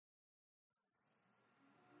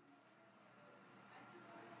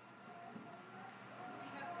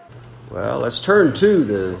Well, let's turn to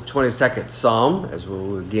the 22nd Psalm as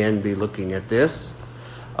we'll again be looking at this.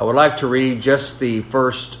 I would like to read just the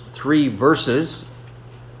first 3 verses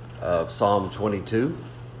of Psalm 22.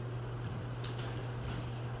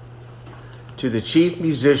 To the chief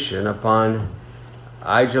musician upon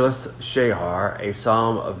Ageleth Shahar, a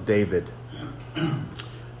psalm of David.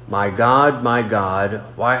 My God,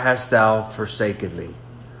 why hast thou forsaken me?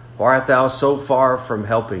 Why art thou so far from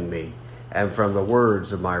helping me, and from the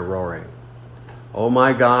words of my roaring? O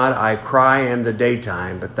my God, I cry in the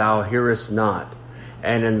daytime, but thou hearest not,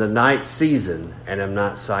 and in the night season, and am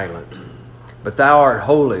not silent. But thou art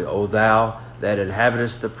holy, O thou that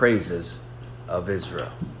inhabitest the praises of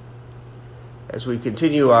Israel. As we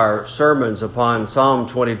continue our sermons upon Psalm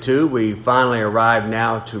 22, we finally arrive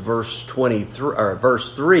now to verse 3,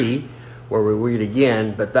 where we read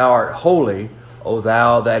again, But thou art holy, O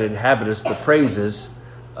thou that inhabitest the praises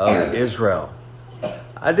of Israel.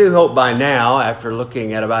 I do hope by now, after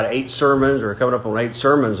looking at about 8 sermons, or coming up on 8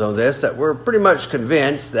 sermons on this, that we're pretty much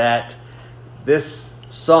convinced that this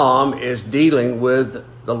psalm is dealing with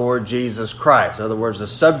the Lord Jesus Christ. In other words, the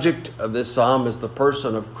subject of this psalm is the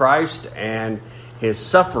person of Christ and his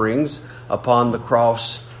sufferings upon the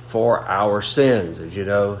cross for our sins. As you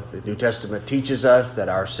know, the New Testament teaches us that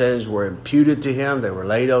our sins were imputed to him, they were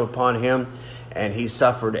laid upon him, and he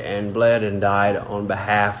suffered and bled and died on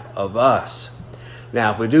behalf of us.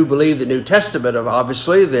 Now, if we do believe the New Testament,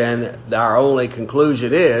 obviously, then our only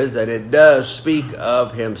conclusion is that it does speak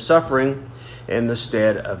of him suffering in the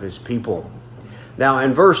stead of his people. Now,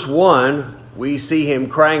 in verse 1, we see him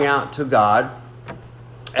crying out to God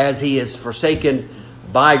as he is forsaken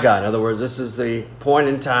by God. In other words, this is the point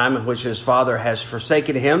in time in which his father has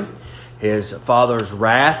forsaken him. His father's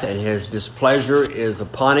wrath and his displeasure is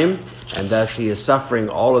upon him, and thus he is suffering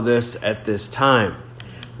all of this at this time.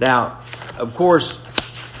 Now, of course,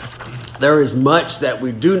 there is much that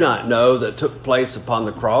we do not know that took place upon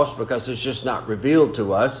the cross because it's just not revealed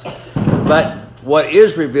to us. But what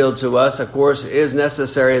is revealed to us, of course, is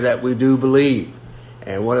necessary that we do believe.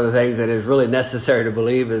 And one of the things that is really necessary to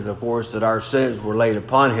believe is, of course, that our sins were laid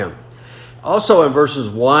upon him. Also in verses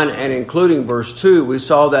 1 and including verse 2, we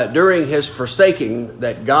saw that during his forsaking,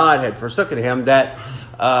 that God had forsaken him, that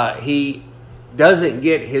he doesn't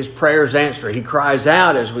get his prayers answered. He cries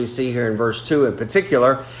out, as we see here in verse 2 in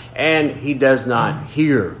particular, and he does not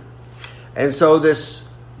hear. And so this,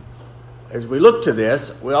 as we look to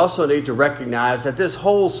this, we also need to recognize that this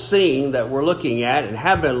whole scene that we're looking at and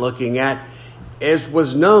have been looking at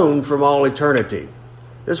was known from all eternity.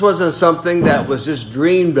 This wasn't something that was just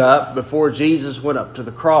dreamed up before Jesus went up to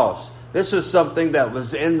the cross. This was something that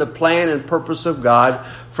was in the plan and purpose of God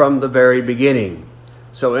from the very beginning.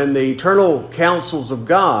 So in the eternal counsels of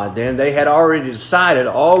God, then, they had already decided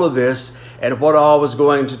all of this and what all was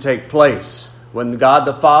going to take place. When God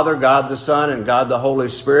the Father, God the Son, and God the Holy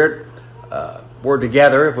Spirit were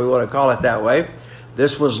together, if we want to call it that way,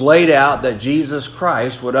 this was laid out that Jesus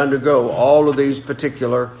Christ would undergo all of these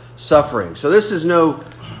particular sufferings. So this is no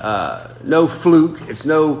fluke. It's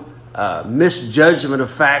no misjudgment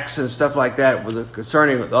of facts and stuff like that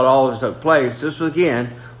concerning what all that took place. This,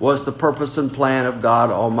 again, was the purpose and plan of God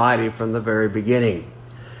Almighty from the very beginning.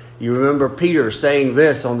 You remember Peter saying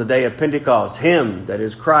this on the day of Pentecost, him, that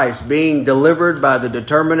is Christ, being delivered by the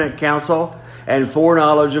determinate counsel and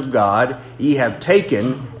foreknowledge of God, ye have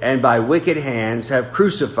taken, and by wicked hands have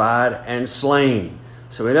crucified and slain.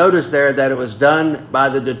 So we notice there that it was done by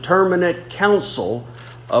the determinate counsel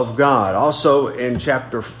of God. Also in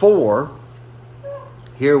chapter 4,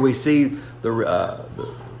 here we see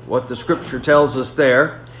what the scripture tells us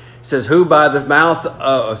there. It says, who by the mouth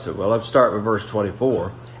of... Well, let's start with verse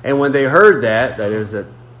 24. And when they heard that is that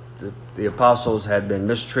the apostles had been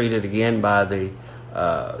mistreated again by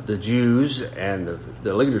the Jews and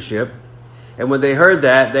the leadership. And when they heard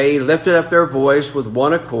that, they lifted up their voice with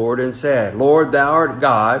one accord and said, Lord, thou art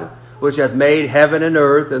God, which hath made heaven and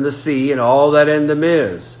earth and the sea and all that in them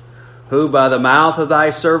is, who by the mouth of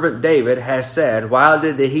thy servant David has said, why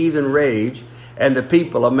did the heathen rage and the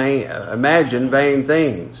people imagine vain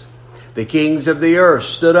things? The kings of the earth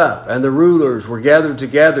stood up, and the rulers were gathered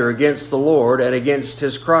together against the Lord and against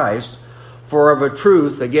his Christ. For of a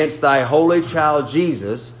truth against thy holy child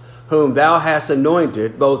Jesus, whom thou hast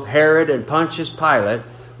anointed, both Herod and Pontius Pilate,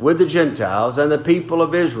 with the Gentiles and the people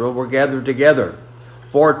of Israel were gathered together,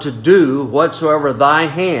 for to do whatsoever thy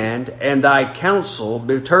hand and thy counsel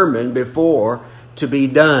determined before to be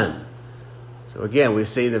done. So again, we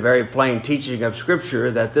see the very plain teaching of Scripture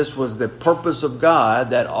that this was the purpose of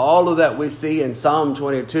God, that all of that we see in Psalm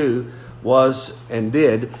 22 was and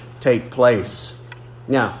did take place.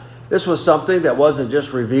 Now, This was something that wasn't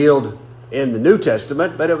just revealed in the New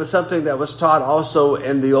Testament, but it was something that was taught also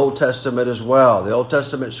in the Old Testament as well. The Old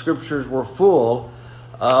Testament scriptures were full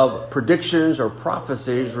of predictions or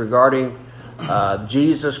prophecies regarding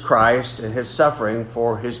Jesus Christ and his suffering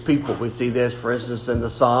for his people. We see this, for instance, in the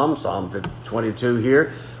Psalm 22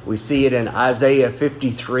 here. We see it in Isaiah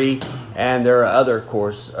 53, and there are other, of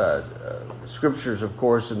course, scriptures, of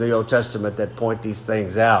course, in the Old Testament that point these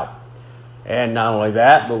things out. And not only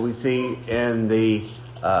that, but we see in the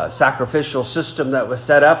sacrificial system that was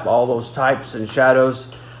set up, all those types and shadows,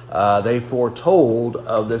 they foretold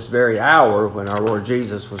of this very hour when our Lord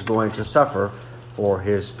Jesus was going to suffer for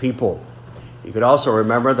his people. You could also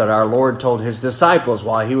remember that our Lord told his disciples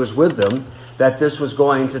while he was with them that this was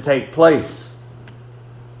going to take place.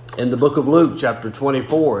 In the book of Luke, chapter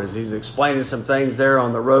 24, as he's explaining some things there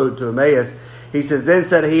on the road to Emmaus, he says, "Then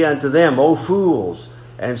said he unto them, O fools,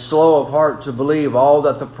 and slow of heart to believe all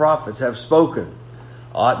that the prophets have spoken.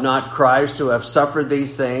 Ought not Christ to have suffered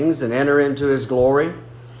these things and enter into his glory?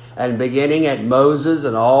 And beginning at Moses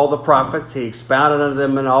and all the prophets, he expounded unto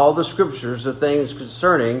them in all the scriptures the things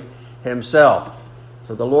concerning himself."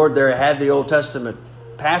 So the Lord there had the Old Testament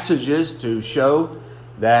passages to show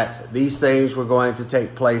that these things were going to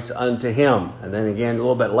take place unto him. And then again, a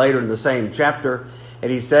little bit later in the same chapter,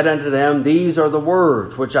 "And he said unto them, These are the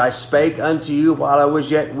words which I spake unto you while I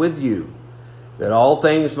was yet with you, that all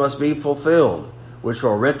things must be fulfilled, which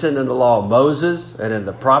were written in the law of Moses, and in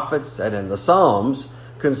the prophets, and in the Psalms,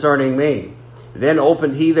 concerning me. Then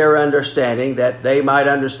opened he their understanding, that they might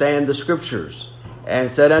understand the scriptures,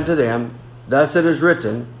 and said unto them, Thus it is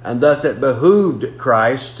written, and thus it behooved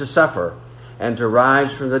Christ to suffer, and to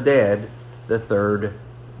rise from the dead the third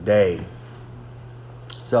day."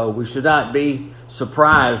 So we should not be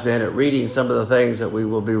surprised then at reading some of the things that we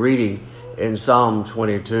will be reading in Psalm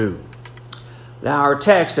 22. Now our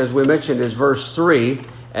text, as we mentioned, is verse 3,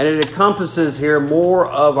 and it encompasses here more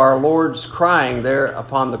of our Lord's crying there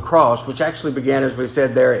upon the cross, which actually began, as we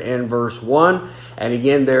said, there in verse 1, and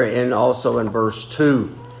again there also in verse 2.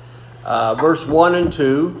 Verse 1 and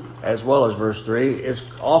 2, as well as verse 3, is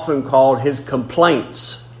often called his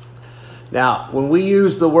complaints. Now, when we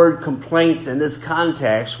use the word complaints in this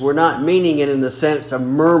context, we're not meaning it in the sense of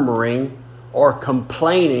murmuring or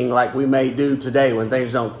complaining like we may do today when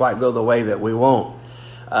things don't quite go the way that we want.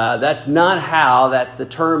 That's not how that the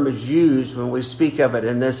term is used when we speak of it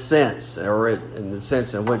in this sense, or in the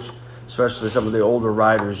sense in which especially some of the older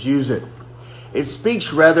writers use it. It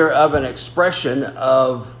speaks rather of an expression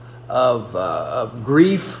of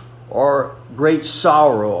grief or great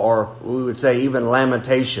sorrow, or we would say even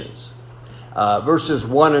lamentations. Verses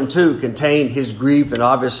 1 and 2 contain his grief and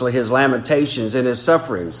obviously his lamentations and his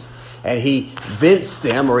sufferings. And he vents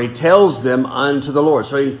them, or he tells them unto the Lord.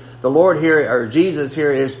 So the Lord here, or Jesus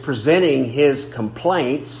here, is presenting his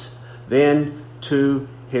complaints then to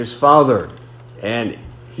his Father. And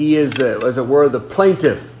he is, as it were, the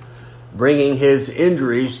plaintiff, bringing his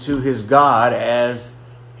injuries to his God, as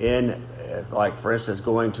in, like for instance,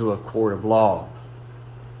 going to a court of law.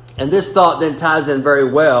 And this thought then ties in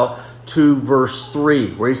very well to verse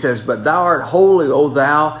 3, where he says, "But thou art holy, O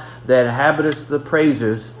thou that inhabitest the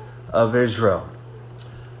praises of Israel."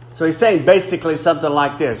 So he's saying basically something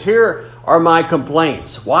like this: here are my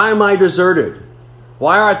complaints. Why am I deserted?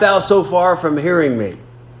 Why art thou so far from hearing me?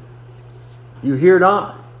 You hear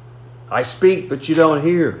not. I speak, but you don't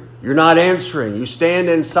hear. You're not answering. You stand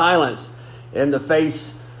in silence in the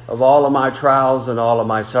face of all of my trials and all of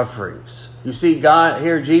my sufferings. You see, God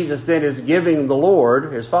here, Jesus then is giving the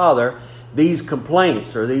Lord, his Father, these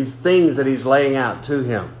complaints, or these things that he's laying out to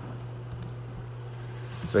him.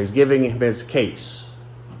 So he's giving him his case,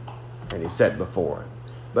 and he's set before him.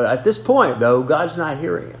 But at this point, though, God's not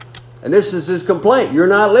hearing him. And this is his complaint. You're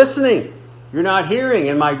not listening. You're not hearing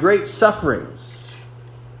in my great sufferings.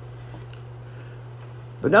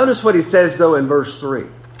 But notice what he says, though, in verse 3.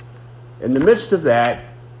 In the midst of that,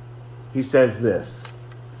 he says this: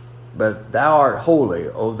 "But thou art holy,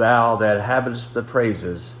 O thou that inhabitest the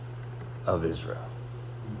praises of Israel."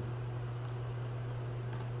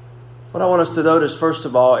 What I want us to notice, first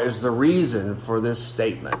of all, is the reason for this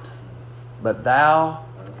statement. But thou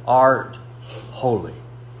art holy.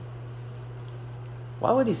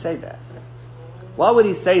 Why would he say that? Why would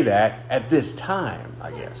he say that at this time,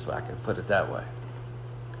 I guess, if I could put it that way?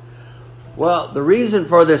 Well, the reason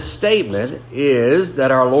for this statement is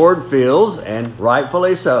that our Lord feels, and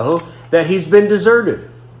rightfully so, that he's been deserted,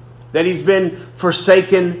 that he's been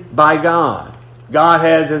forsaken by God. God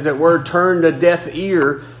has, as it were, turned a deaf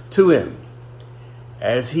ear to him.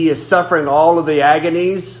 As he is suffering all of the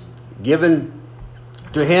agonies given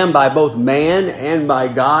to him by both man and by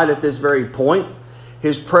God at this very point.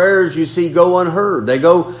 His prayers, you see, go unheard. They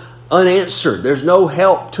go unanswered. There's no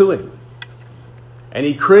help to him. And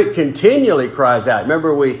he continually cries out.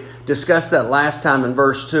 Remember, we discussed that last time in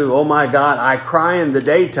verse 2. Oh my God, I cry in the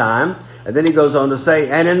daytime. And then he goes on to say,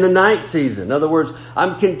 and in the night season. In other words,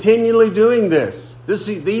 I'm continually doing this.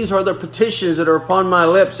 These are the petitions that are upon my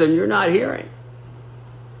lips, and you're not hearing.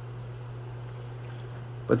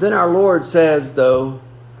 But then our Lord says, though,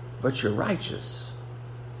 but you're righteous.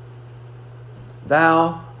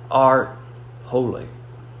 Thou art holy.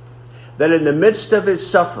 That in the midst of his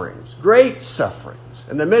sufferings, great sufferings,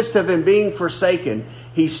 in the midst of him being forsaken,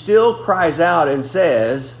 he still cries out and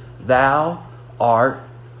says, thou art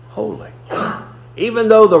holy. Even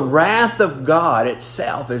though the wrath of God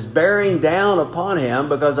itself is bearing down upon him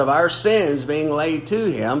because of our sins being laid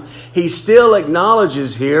to him, he still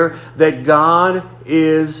acknowledges here that God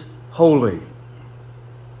is holy.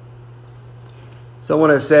 Someone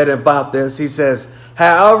has said about this, he says,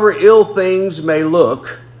 however ill things may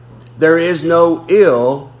look, there is no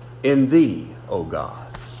ill in thee, O God.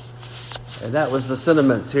 And that was the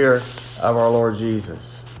sentiments here of our Lord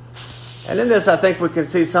Jesus. And in this, I think we can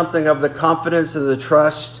see something of the confidence and the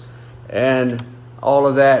trust and all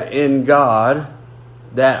of that in God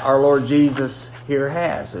that our Lord Jesus here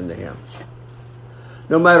has into him.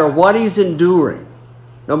 No matter what he's enduring,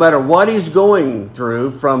 no matter what he's going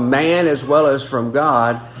through from man as well as from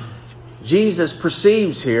God, Jesus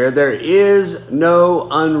perceives here there is no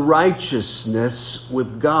unrighteousness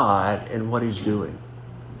with God in what he's doing.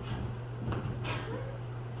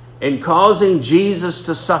 In causing Jesus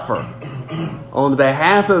to suffer on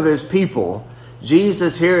behalf of his people,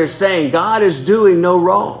 Jesus here is saying God is doing no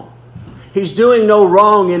wrong. He's doing no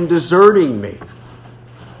wrong in deserting me.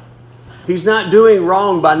 He's not doing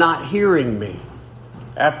wrong by not hearing me.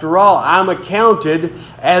 After all, I'm accounted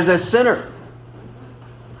as a sinner.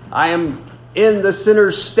 I am in the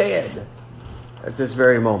sinner's stead at this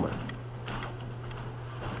very moment.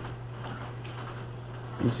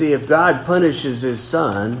 You see, if God punishes his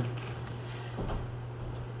son,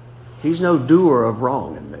 he's no doer of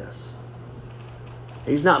wrong in this.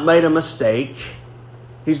 He's not made a mistake.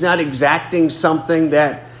 He's not exacting something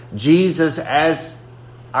that Jesus, as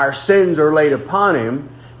our sins are laid upon him,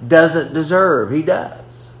 doesn't deserve. He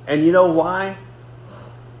does. And you know why?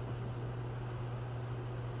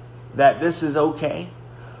 That this is okay,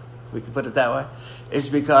 if we can put it that way, it's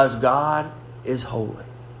because God is holy.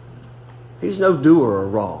 He's no doer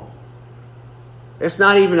of wrong. It's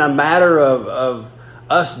not even a matter of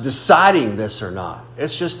us deciding this or not.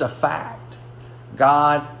 It's just a fact.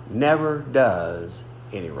 God never does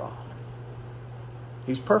any wrong.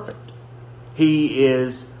 He's perfect. He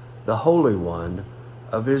is the Holy One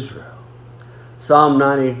of Israel. Psalm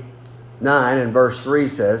 99 and verse 3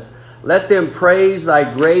 says, let them praise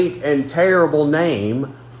thy great and terrible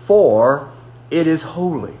name, for it is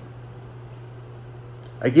holy.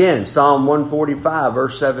 Again, Psalm 145,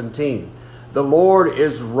 verse 17. The Lord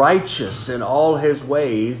is righteous in all his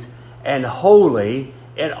ways and holy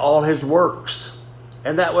in all his works.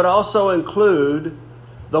 And that would also include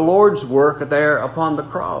the Lord's work there upon the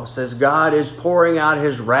cross, as God is pouring out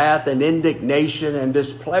his wrath and indignation and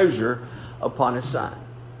displeasure upon his son.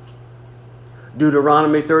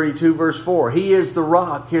 Deuteronomy 32, verse 4. He is the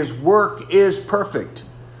rock. His work is perfect.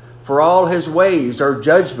 For all his ways are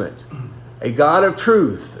judgment. A God of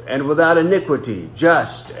truth and without iniquity,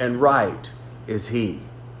 just and right is he.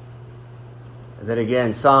 And then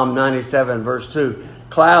again, Psalm 97, verse 2.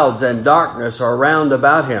 Clouds and darkness are round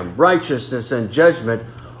about him. Righteousness and judgment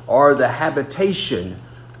are the habitation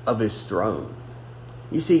of his throne.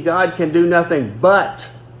 You see, God can do nothing but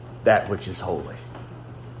that which is holy.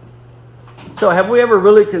 So have we ever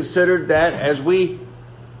really considered that as we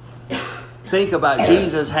think about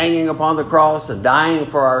Jesus hanging upon the cross and dying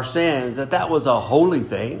for our sins, that was a holy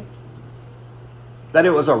thing? That it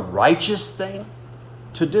was a righteous thing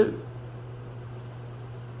to do?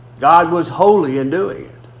 God was holy in doing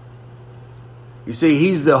it. You see,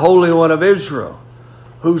 he's the Holy One of Israel,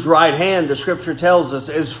 whose right hand, the Scripture tells us,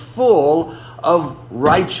 is full of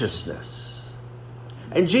righteousness.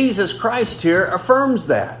 And Jesus Christ here affirms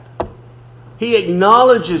that. He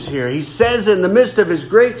acknowledges here, he says in the midst of his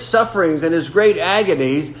great sufferings and his great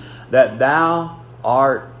agonies, that thou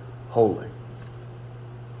art holy.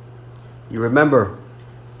 You remember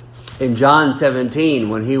in John 17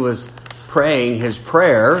 when he was praying his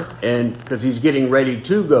prayer, and because he's getting ready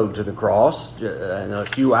to go to the cross in a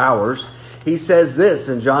few hours, he says this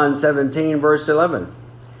in John 17 verse 11.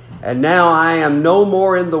 And now I am no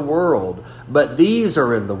more in the world, but these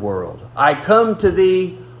are in the world. I come to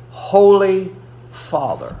thee, Holy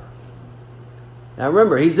Father. Now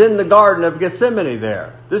remember, he's in the Garden of Gethsemane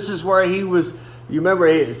there. This is where he was, you remember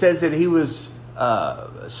it says that he was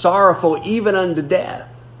sorrowful even unto death.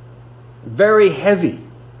 Very heavy.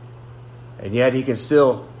 And yet he can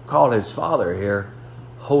still call his Father here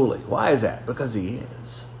holy. Why is that? Because he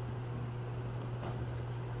is.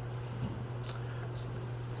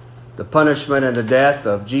 The punishment and the death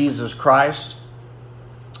of Jesus Christ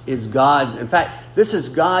is God. In fact, this is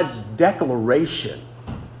God's declaration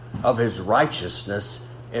of his righteousness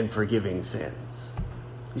in forgiving sins.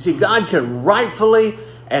 You see, God can rightfully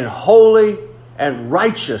and wholly and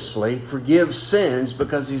righteously forgive sins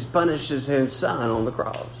because he's punished his Son on the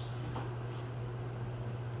cross.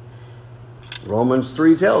 Romans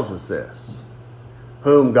 3 tells us this.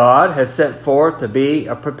 Whom God has set forth to be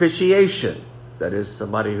a propitiation. That is,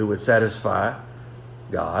 somebody who would satisfy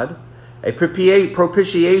God. A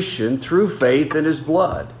propitiation through faith in his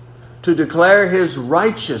blood. To declare his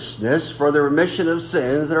righteousness for the remission of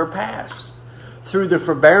sins that are past. Through the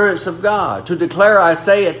forbearance of God. To declare, I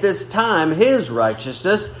say, at this time his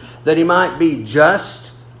righteousness, that he might be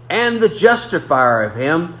just and the justifier of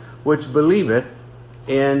him which believeth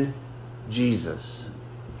in Jesus.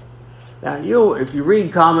 Now, if you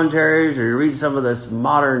read commentaries or you read some of this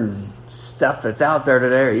modern stuff that's out there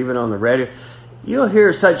today, or even on the radio, you'll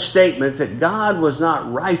hear such statements that God was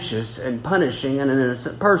not righteous in punishing an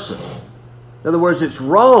innocent person. In other words, it's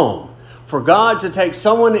wrong for God to take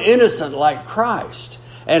someone innocent like Christ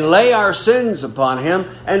and lay our sins upon him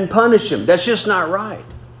and punish him. That's just not right.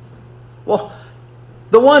 Well,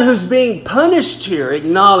 the one who's being punished here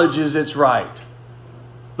acknowledges it's right.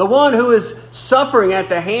 The one who is suffering at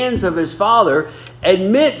the hands of his Father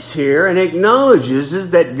admits here and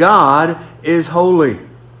acknowledges that God is holy.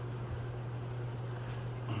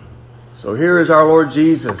 So here is our Lord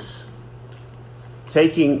Jesus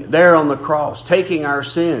taking there on the cross, taking our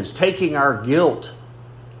sins, taking our guilt,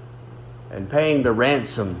 and paying the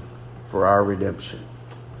ransom for our redemption.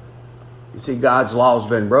 You see, God's law has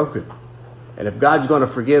been broken. And if God's going to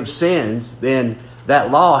forgive sins, then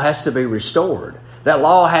that law has to be restored. That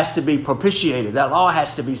law has to be propitiated. That law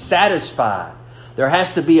has to be satisfied. There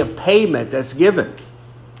has to be a payment that's given.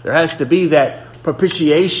 There has to be that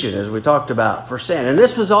propitiation, as we talked about, for sin. And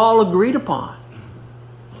this was all agreed upon.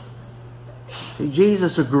 See,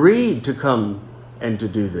 Jesus agreed to come and to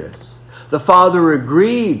do this. The Father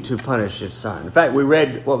agreed to punish his Son. In fact, we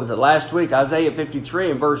read, what was it, last week? Isaiah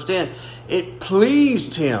 53 and verse 10. It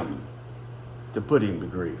pleased him to put him to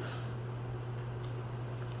grief.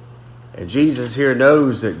 And Jesus here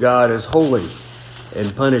knows that God is holy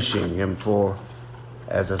in punishing him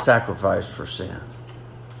as a sacrifice for sin.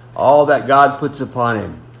 All that God puts upon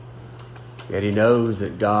him, yet he knows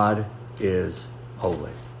that God is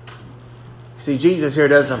holy. See, Jesus here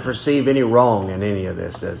doesn't perceive any wrong in any of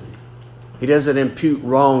this, does he? He doesn't impute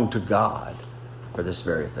wrong to God for this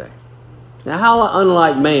very thing. Now, how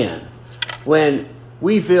unlike man, when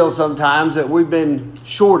we feel sometimes that we've been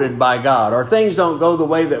shorted by God, or things don't go the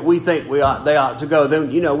way that we think they ought to go, then,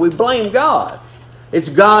 we blame God. It's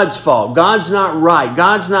God's fault. God's not right.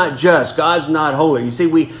 God's not just. God's not holy. You see,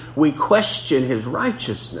 we question his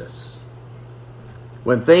righteousness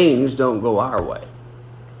when things don't go our way,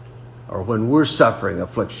 or when we're suffering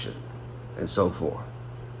affliction and so forth.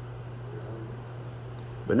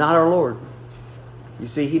 But not our Lord. You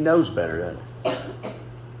see, he knows better, doesn't he?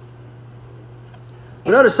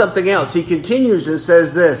 But notice something else. He continues and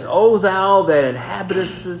says this, O thou that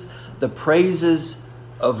inhabitest the praises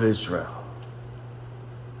of Israel.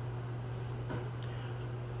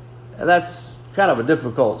 And that's kind of a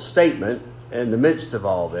difficult statement in the midst of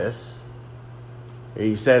all this.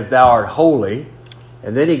 He says, thou art holy.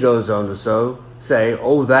 And then he goes on to say,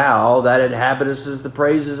 O thou that inhabitest the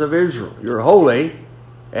praises of Israel. You're holy,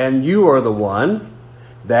 and you are the one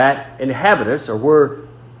that inhabitest, or where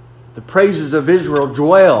the praises of Israel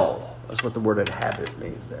dwell. That's what the word inhabit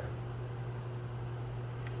means there.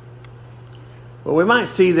 Well, we might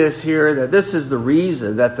see this here, that this is the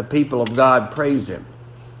reason that the people of God praise him.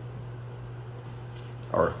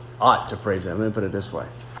 Or ought to praise him. Let me put it this way.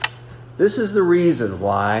 This is the reason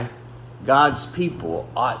why God's people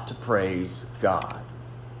ought to praise God.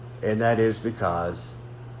 And that is because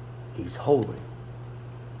he's holy.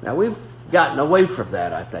 Now, we've gotten away from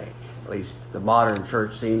that, I think. At least the modern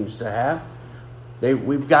church seems to have.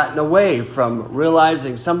 We've gotten away from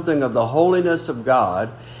realizing something of the holiness of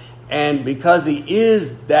God. And because he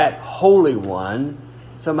is that Holy One,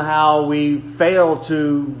 somehow we fail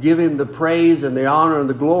to give him the praise and the honor and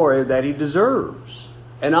the glory that he deserves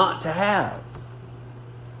and ought to have.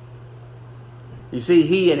 You see,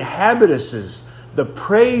 he inhabits the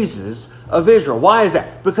praises of Israel. Why is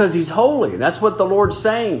that? Because he's holy. And that's what the Lord's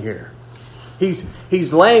saying here.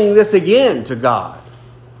 He's laying this again to God.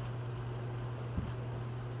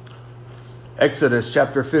 Exodus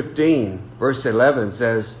chapter 15, verse 11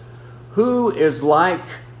 says, "Who is like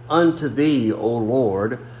unto thee, O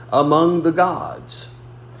Lord, among the gods?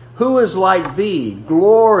 Who is like thee,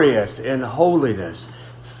 glorious in holiness,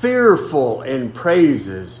 fearful in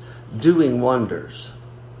praises, doing wonders?"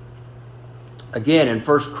 Again, in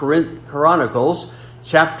 1 Chronicles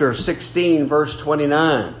chapter 16, verse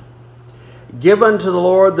 29. "Give unto the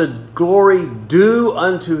Lord the glory due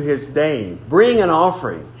unto his name. Bring an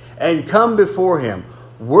offering and come before him.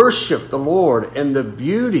 Worship the Lord in the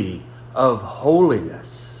beauty of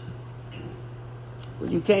holiness."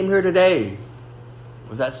 When you came here today,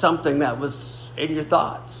 was that something that was in your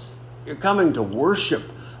thoughts? You're coming to worship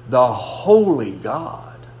the holy God.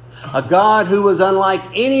 A God who is unlike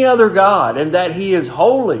any other God in that he is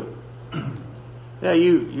holy. Now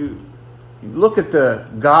you look at the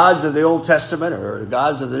gods of the Old Testament or the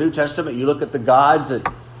gods of the New Testament. You look at the gods that,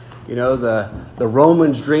 the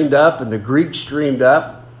Romans dreamed up and the Greeks dreamed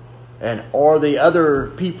up, or the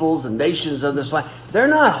other peoples and nations of this land. They're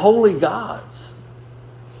not holy gods.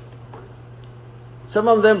 Some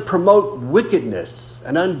of them promote wickedness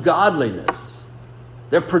and ungodliness.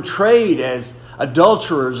 They're portrayed as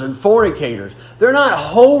adulterers and fornicators. They're not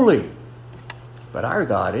holy. But our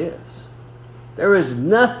God is. There is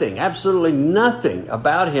nothing, absolutely nothing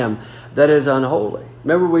about him that is unholy.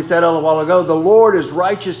 Remember we said a while ago, the Lord is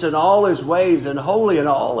righteous in all his ways and holy in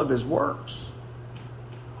all of his works.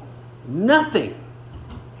 Nothing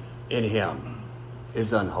in him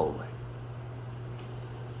is unholy.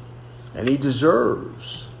 And he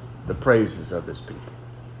deserves the praises of his people.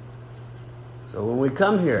 So when we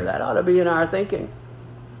come here, that ought to be in our thinking.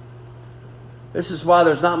 This is why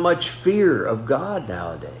there's not much fear of God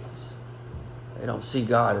nowadays. They don't see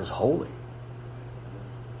God as holy.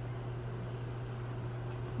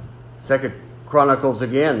 2 Chronicles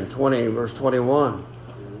again, 20, verse 21.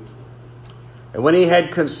 "And when he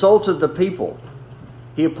had consulted the people,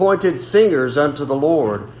 he appointed singers unto the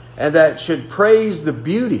Lord, and that should praise the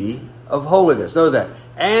beauty of holiness." Know that.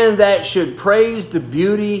 And that should praise the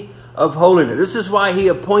beauty of holiness. This is why he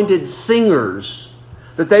appointed singers,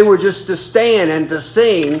 that they were just to stand and to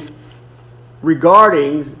sing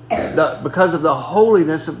because of the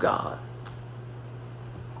holiness of God.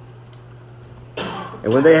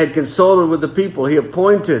 "And when they had consulted with the people, he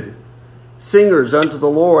appointed singers unto the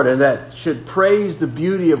Lord, and that should praise the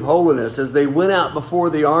beauty of holiness as they went out before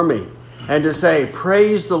the army, and to say,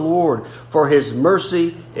 Praise the Lord, for his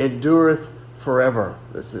mercy endureth forever."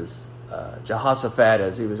 This is Jehoshaphat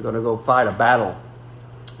as he was going to go fight a battle.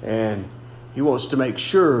 And he wants to make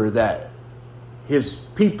sure that his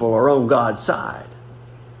people are on God's side.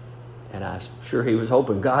 And I'm sure he was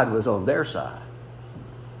hoping God was on their side.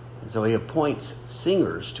 And so he appoints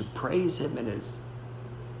singers to praise him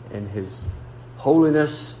in his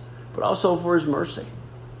holiness, but also for his mercy.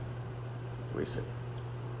 We see.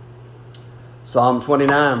 Psalm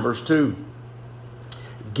 29, verse 2.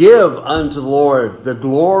 "Give unto the Lord the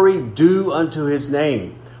glory due unto his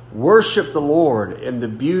name. Worship the Lord in the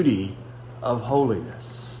beauty of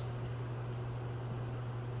holiness."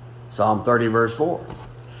 Psalm 30, verse 4.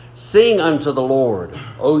 "Sing unto the Lord,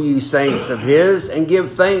 O ye saints of his, and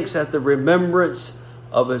give thanks at the remembrance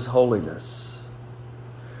of his holiness.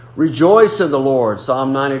 Rejoice in the Lord,"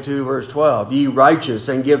 Psalm 92, verse 12, "ye righteous,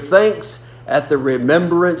 and give thanks at the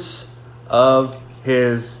remembrance of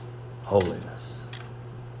his holiness."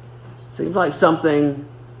 Seems like something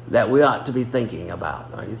that we ought to be thinking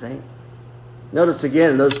about, don't you think? Notice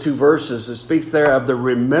again in those two verses, it speaks there of the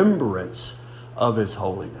remembrance of his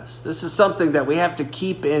holiness. This is something that we have to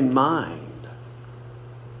keep in mind.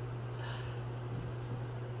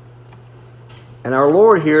 And our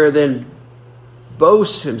Lord here then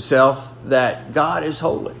boasts himself that God is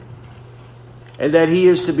holy and that he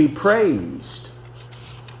is to be praised.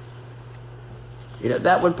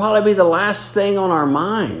 That would probably be the last thing on our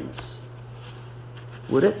minds.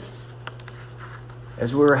 Would it?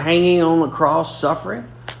 As we were hanging on the cross suffering?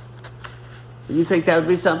 Do you think that would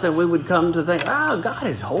be something we would come to think, God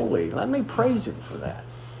is holy. Let me praise him for that.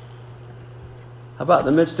 How about in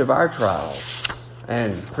the midst of our trials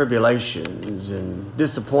and tribulations and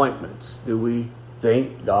disappointments? Do we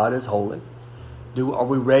think God is holy? Are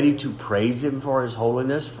we ready to praise him for his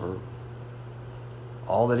holiness, for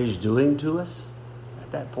all that he's doing to us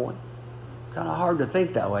at that point? Kind of hard to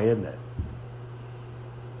think that way, isn't it?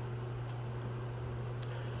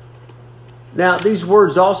 Now, these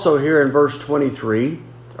words also here in verse 23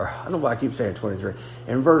 or I don't know why I keep saying 23,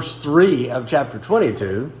 in verse 3 of chapter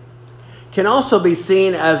 22, can also be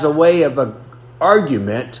seen as a way of an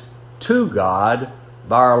argument to God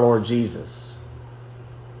by our Lord Jesus.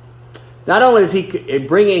 Not only is he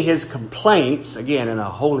bringing his complaints, again in a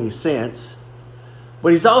holy sense,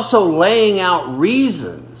 but he's also laying out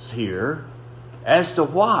reasons here as to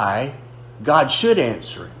why God should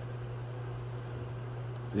answer him.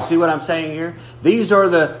 You see what I'm saying here? These are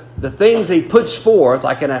the things he puts forth,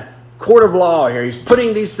 like in a court of law here. He's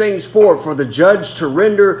putting these things forth for the judge to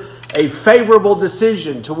render a favorable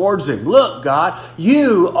decision towards him. Look, God,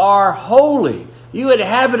 you are holy. You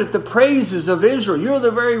inhabit the praises of Israel. You're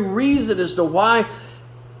the very reason as to why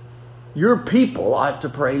your people ought to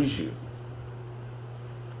praise you.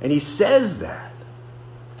 And he says that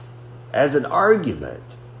as an argument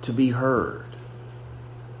to be heard.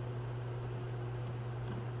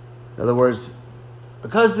 In other words,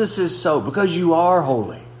 because this is so, because you are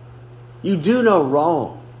holy, you do no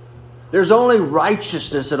wrong, there's only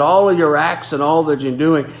righteousness in all of your acts and all that you're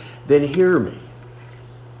doing, then hear me.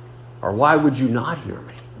 Or why would you not hear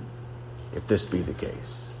me if this be the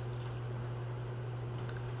case?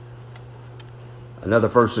 Another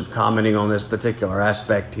person commenting on this particular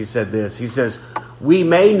aspect, he said this. He says, we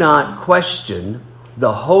may not question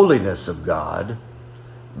the holiness of God,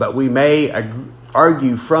 but we may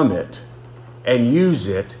argue from it and use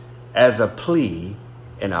it as a plea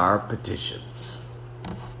in our petitions.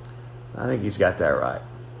 I think he's got that right.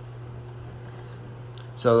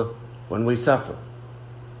 So when we suffer,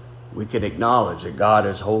 we can acknowledge that God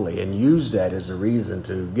is holy and use that as a reason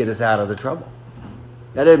to get us out of the trouble.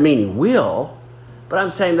 That doesn't mean he will, but I'm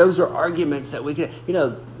saying those are arguments that we can,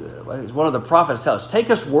 one of the prophets tells us, take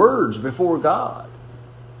us words before God.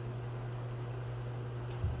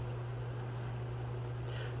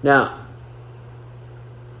 Now,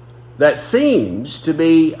 that seems to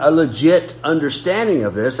be a legit understanding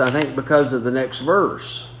of this, I think, because of the next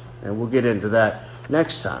verse. And we'll get into that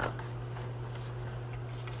next time.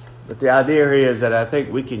 But the idea here is that I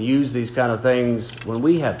think we can use these kind of things when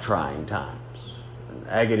we have trying times, and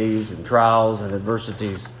agonies and trials and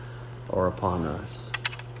adversities are upon us.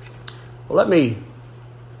 Well, let me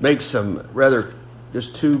make some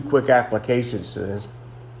just two quick applications to this.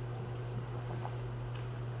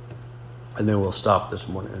 And then we'll stop this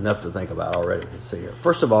morning. Enough to think about already. Let's see here.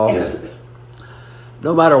 First of all,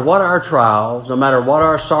 no matter what our trials, no matter what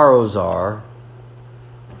our sorrows are,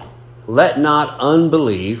 let not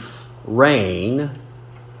unbelief reign,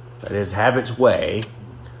 that is, have its way,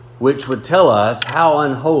 which would tell us how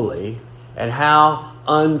unholy and how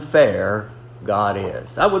unfair God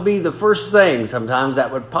is. That would be the first thing sometimes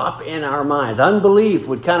that would pop in our minds. Unbelief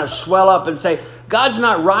would kind of swell up and say, God's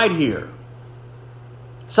not right here.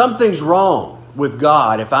 Something's wrong with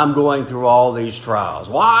God if I'm going through all these trials.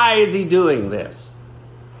 Why is he doing this?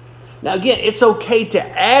 Now again, it's okay to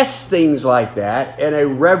ask things like that in a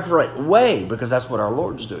reverent way because that's what our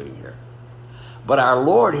Lord's doing here. But our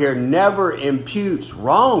Lord here never imputes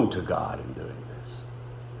wrong to God in doing this.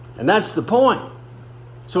 And that's the point.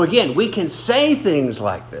 So again, we can say things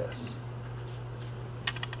like this.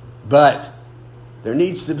 But there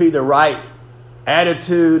needs to be the right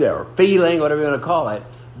attitude or feeling, whatever you want to call it,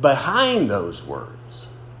 behind those words.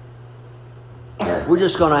 We're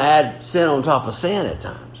just going to add sin on top of sin at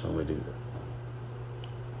times when we do that.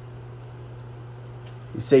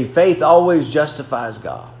 You see, faith always justifies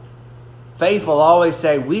God. Faith will always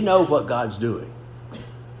say, we know what God's doing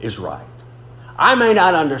is right. I may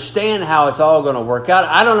not understand how it's all going to work out.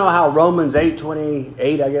 I don't know how Romans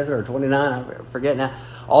 8:28, I guess, or 29, I forget now,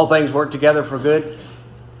 all things work together for good.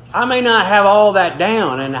 I may not have all that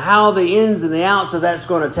down and how the ins and the outs of that's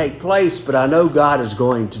going to take place, but I know God is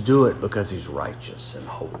going to do it because he's righteous and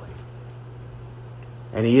holy.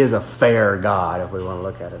 And he is a fair God, if we want to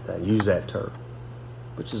look at it that, use that term.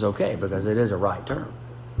 Which is okay because it is a right term.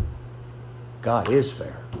 God is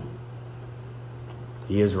fair.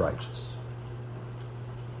 He is righteous.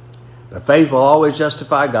 But faith will always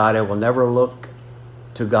justify God. It will never look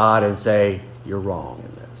to God and say, you're wrong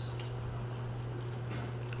in this.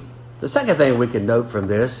 The second thing we can note from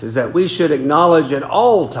this is that we should acknowledge at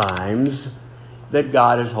all times that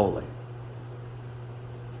God is holy.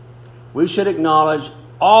 We should acknowledge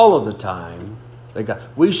all of the time that God.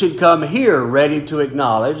 We should come here ready to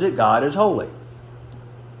acknowledge that God is holy.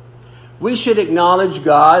 We should acknowledge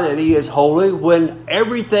God that he is holy when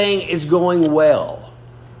everything is going well.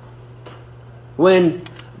 When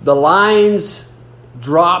the lines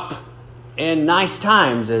drop in nice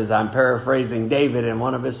times, as I'm paraphrasing David in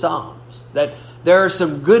one of his Psalms. That there are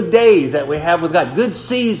some good days that we have with God, good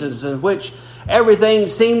seasons in which everything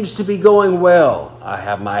seems to be going well. I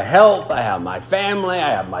have my health, I have my family,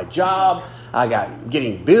 I have my job, I got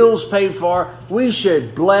getting bills paid for. We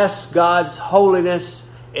should bless God's holiness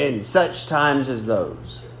in such times as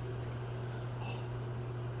those.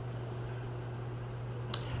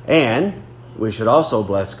 And we should also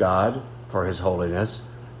bless God for His holiness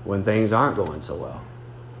when things aren't going so well.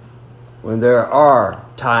 When there are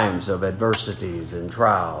times of adversities and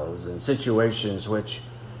trials and situations which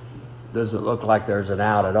doesn't look like there's an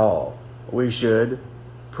out at all, we should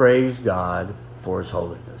praise God for His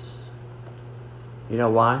holiness. You know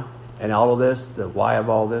why? And all of this, the why of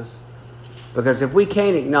all this? Because if we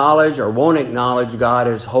can't acknowledge or won't acknowledge God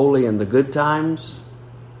as holy in the good times,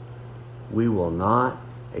 we will not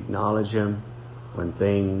acknowledge Him when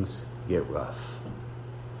things get rough.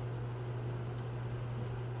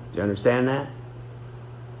 Do you understand that?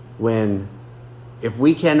 If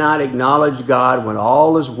we cannot acknowledge God when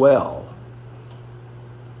all is well,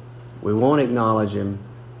 we won't acknowledge Him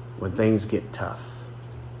when things get tough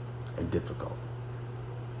and difficult.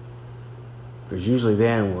 Because usually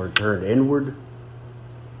then we're turned inward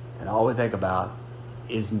and all we think about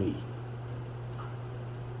is me.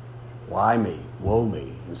 Why me? Woe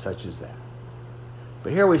me, and such as that.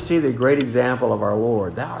 But here we see the great example of our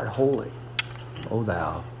Lord. Thou art holy, O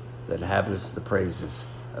thou that inhabitest the praises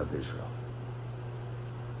of Israel.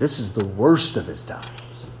 This is the worst of His times.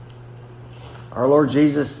 Our Lord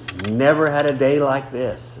Jesus never had a day like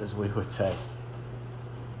this, as we would say.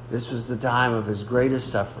 This was the time of His greatest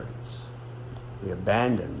sufferings, the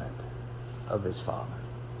abandonment of His Father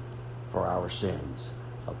for our sins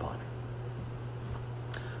upon Him.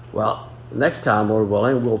 Well, next time, Lord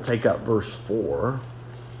willing, we'll take up verse 4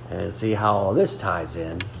 and see how all this ties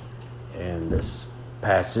in this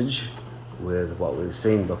passage with what we've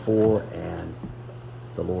seen before and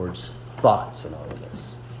the Lord's thoughts in all of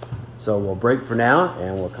this. So we'll break for now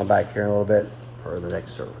and we'll come back here in a little bit for the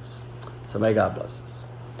next service. So may God bless us.